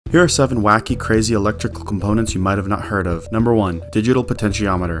Here are 7 wacky, crazy electrical components you might have not heard of. Number 1. Digital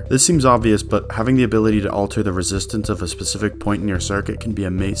potentiometer. This seems obvious, but having the ability to alter the resistance of a specific point in your circuit can be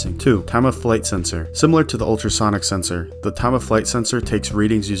amazing. 2. Time of flight sensor. Similar to the ultrasonic sensor, the time of flight sensor takes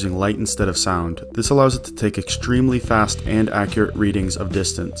readings using light instead of sound. This allows it to take extremely fast and accurate readings of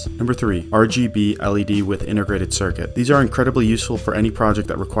distance. Number 3. RGB LED with integrated circuit. These are incredibly useful for any project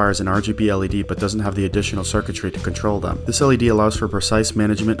that requires an RGB LED but doesn't have the additional circuitry to control them. This LED allows for precise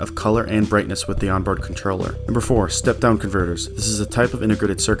management of color and brightness with the onboard controller. Number 4. Step-down converters. This is a type of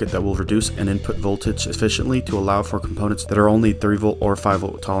integrated circuit that will reduce an input voltage efficiently to allow for components that are only 3V or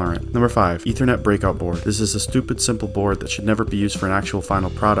 5V tolerant. Number 5. Ethernet breakout board. This is a stupid simple board that should never be used for an actual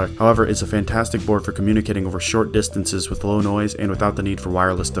final product. However, it's a fantastic board for communicating over short distances with low noise and without the need for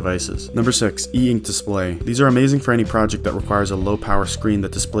wireless devices. Number 6. E-ink display. These are amazing for any project that requires a low power screen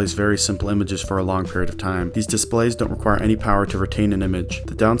that displays very simple images for a long period of time. These displays don't require any power to retain an image.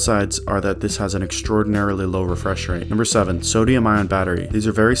 The downsides are that this has an extraordinarily low refresh rate. Number 7. Sodium-ion battery. These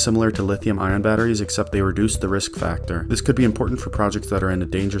are very similar to lithium-ion batteries, except they reduce the risk factor. This could be important for projects that are in a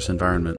dangerous environment.